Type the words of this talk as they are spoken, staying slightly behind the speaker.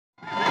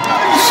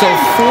So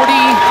 46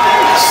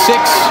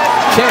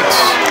 kicks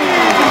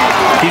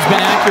he's been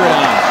accurate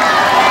on.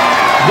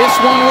 This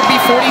one would be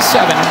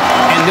 47,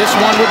 and this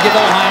one would give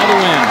Ohio the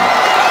win.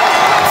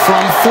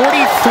 From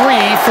 44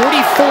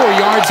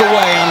 yards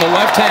away on the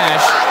left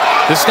hash,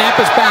 the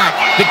snap is back,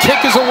 the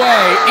kick is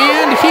away,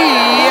 and he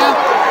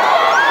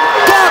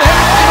got it,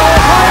 and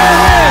Ohio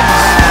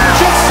wins.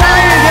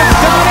 Josiah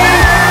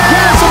Yazdani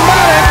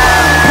Yazdani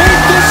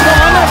paid this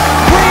one,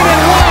 green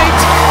and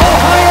white.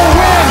 Ohio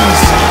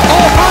wins.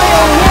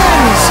 Ohio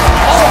wins.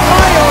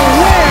 Ohio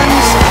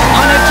wins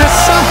on a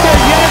Josiah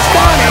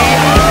Yazdani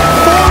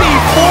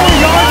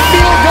 44-yard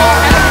field goal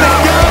at the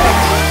gun.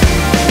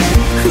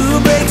 Who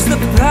breaks the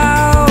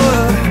power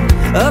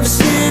of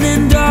sin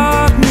and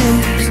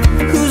darkness?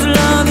 Whose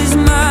love is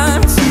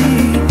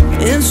mighty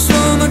and so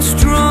much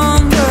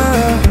stronger?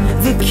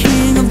 The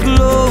King of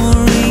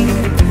glory,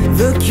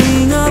 the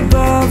King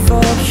above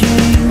all kings.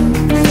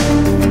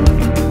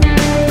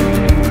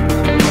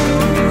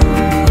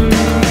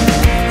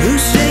 Who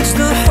shakes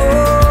the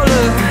whole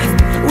earth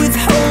with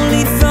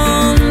holy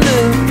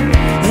thunder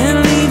and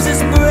leaves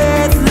us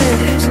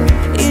breathless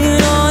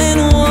in awe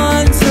and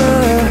wonder?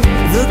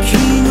 The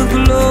King of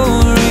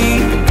glory,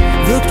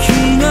 the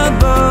King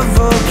above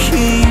all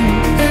kings.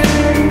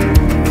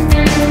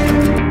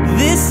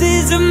 This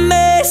is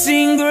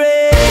amazing grace.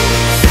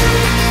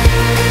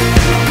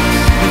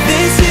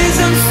 This is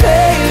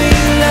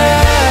unfailing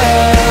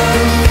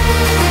love.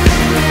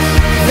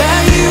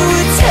 That you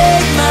would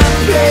take my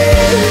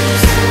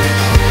place,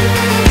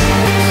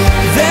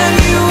 that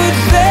you would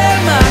bear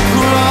my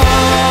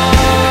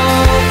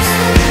cross.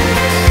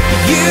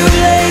 You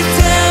laid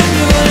down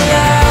your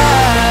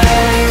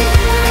life,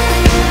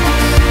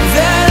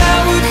 that I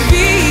would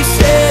be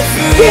set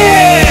free.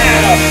 Yeah!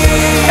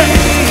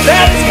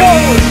 Let's go!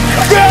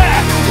 Yeah!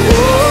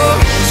 Oh,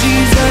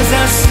 Jesus, I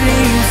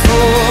sing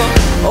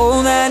for all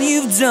that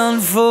you've done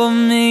for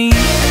me.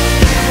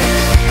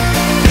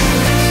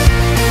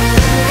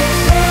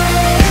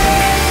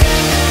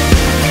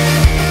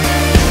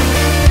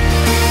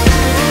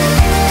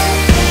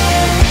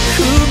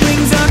 Who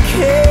brings our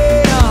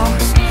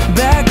chaos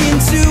back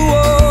into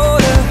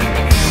order?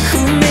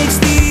 Who makes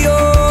the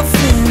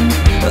orphan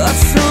a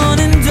son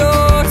and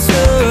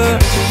daughter?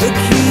 The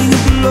King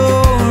of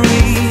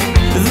glory,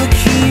 the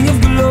King of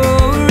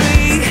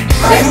glory.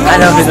 I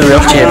know who the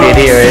real champion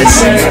here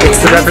is. It's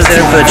the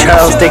representative for the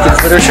Charles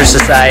Dickens Literature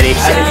Society.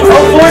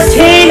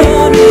 014,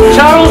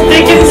 Charles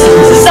Dickens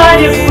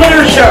Society of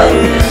Literature.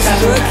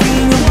 The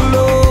King of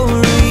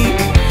glory,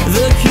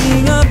 the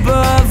King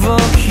above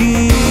all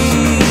kings.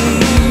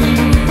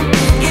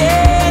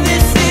 Yeah,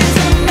 this is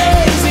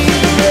amazing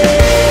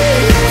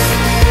grace.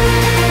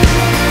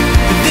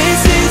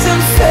 This is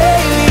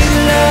unfailing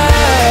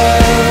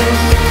love.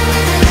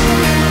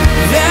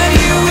 That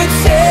you would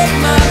take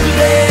my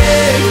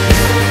place,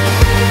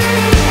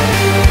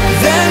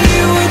 that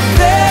you would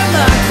bear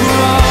my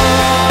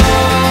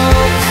cross.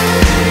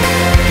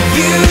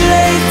 You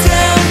laid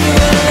down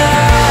your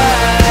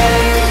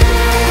life,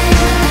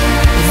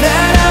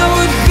 that I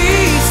would be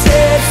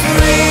set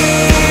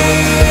free.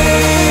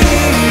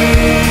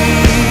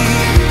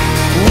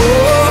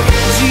 Oh,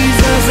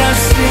 Jesus, I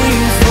sing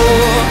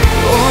for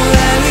all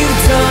that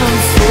you've done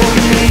for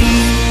me.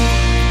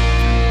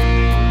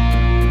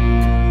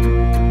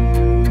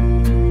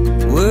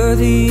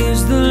 Worthy is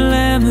the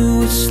Lamb who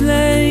was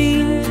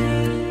slain.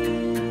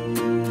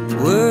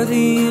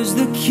 Worthy is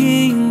the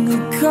King who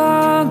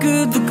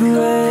conquered the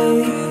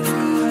grave.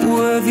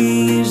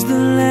 Worthy is the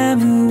Lamb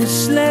who was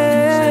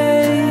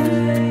slain.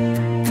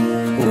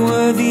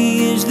 Worthy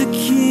is the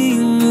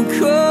King who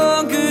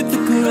conquered the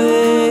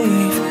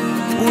grave.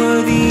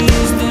 Worthy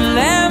is the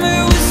Lamb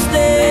who was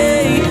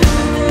slain.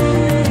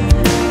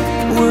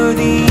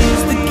 Worthy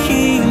is the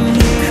King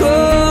who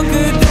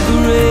conquered the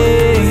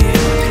grave.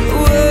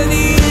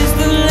 Worthy is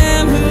the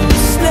Lamb who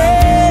was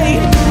slain.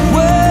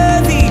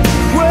 Worthy,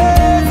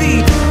 worthy,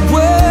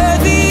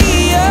 worthy.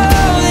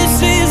 Oh, this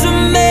is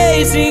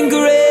amazing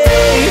grace.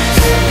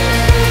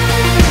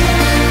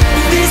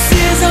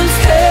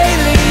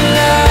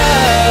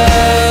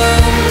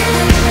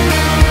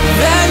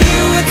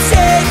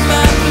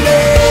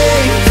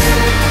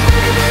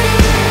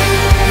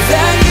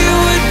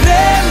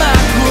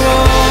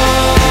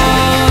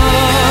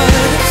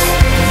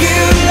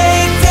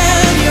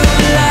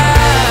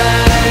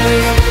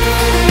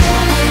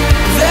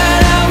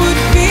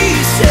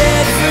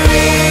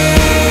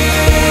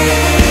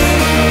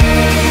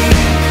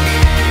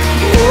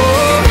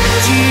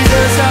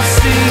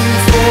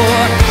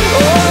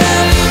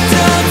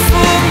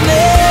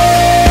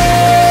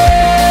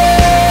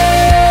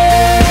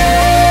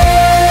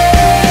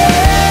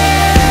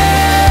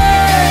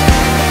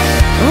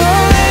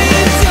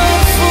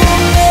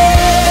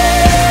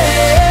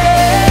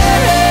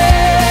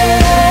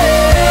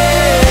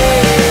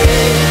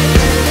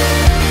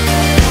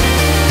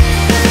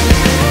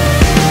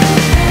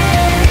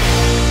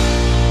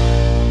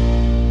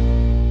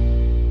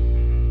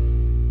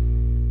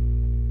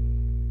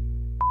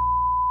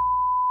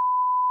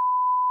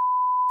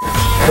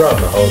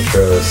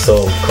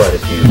 sold quite a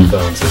few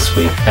phones this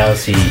week.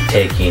 How's he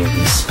taking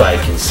the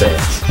spike in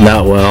sales?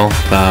 Not well.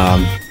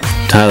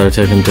 Tyler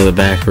took him to the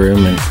back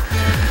room and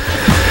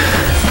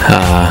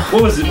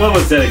What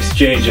was that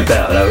exchange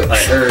about? I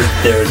heard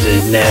there was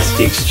a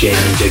nasty exchange.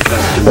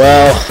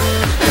 well,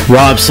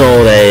 Rob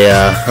sold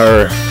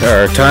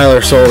or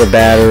Tyler sold a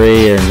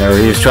battery, or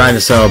he was trying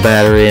to sell a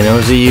battery, and it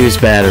was a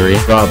used battery.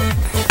 Rob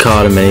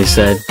caught him and he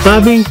said,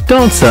 "Bobby,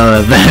 don't sell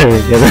that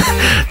battery to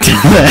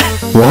that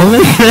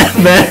woman. That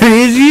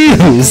battery is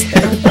used."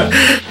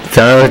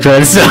 Tyler tried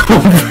to sell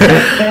him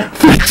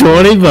for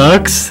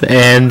 $20,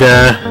 and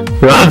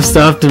Rob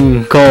stopped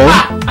him cold,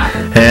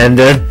 and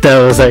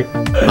Tyler was like,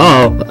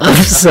 "Oh,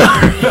 I'm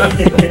sorry."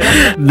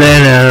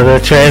 Then the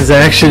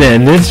transaction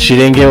ended. She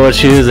didn't get what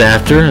she was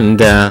after, and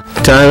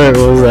Tyler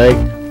was like,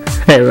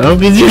 "Hey, Rob,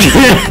 could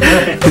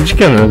you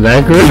come in the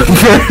back room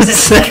for a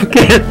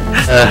second?"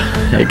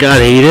 It got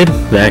heated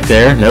back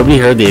there. Nobody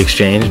heard the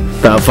exchange.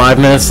 About 5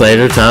 minutes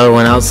later, Tyler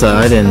went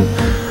outside, and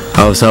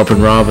I was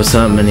helping Rob with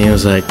something, and he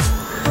was like,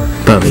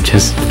 Bobby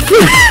just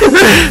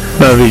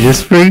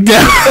freaked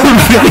out.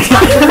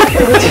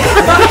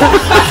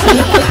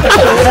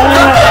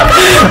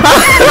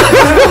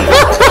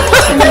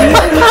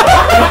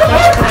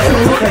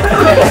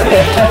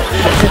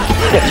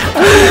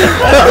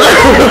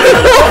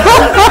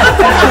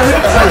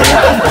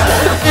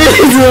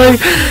 He's like,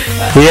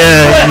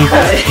 yeah,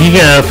 he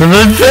got up in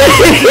my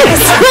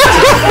face.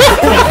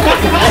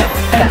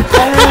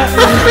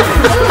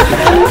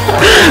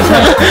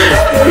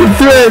 He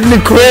threatened to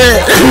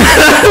quit.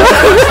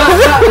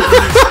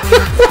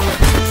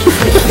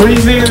 What do you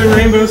think of the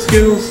rainbow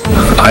Skittles?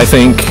 I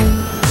think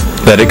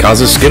that it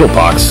causes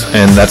Skittlepox,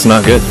 and that's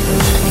not good.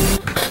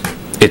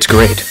 It's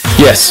great.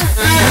 Yes.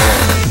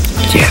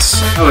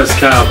 Yes. How is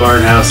Kyle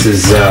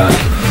Barnhouse's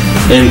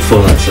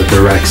influence at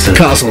the rec center?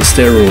 Causal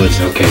steroids.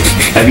 Okay.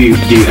 Do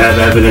you have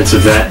evidence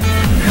of that?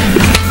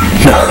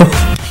 No.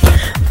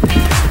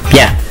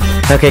 Yeah.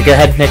 Okay, go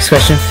ahead. Next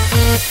question.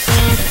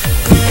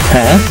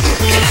 Huh?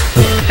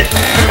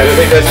 I don't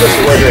think that's supposed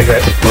to work like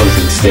that.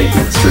 Closing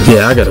statements.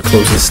 Yeah, I got a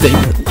closing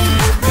statement.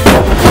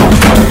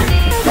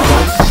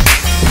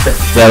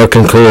 That'll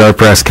conclude our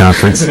press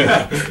conference.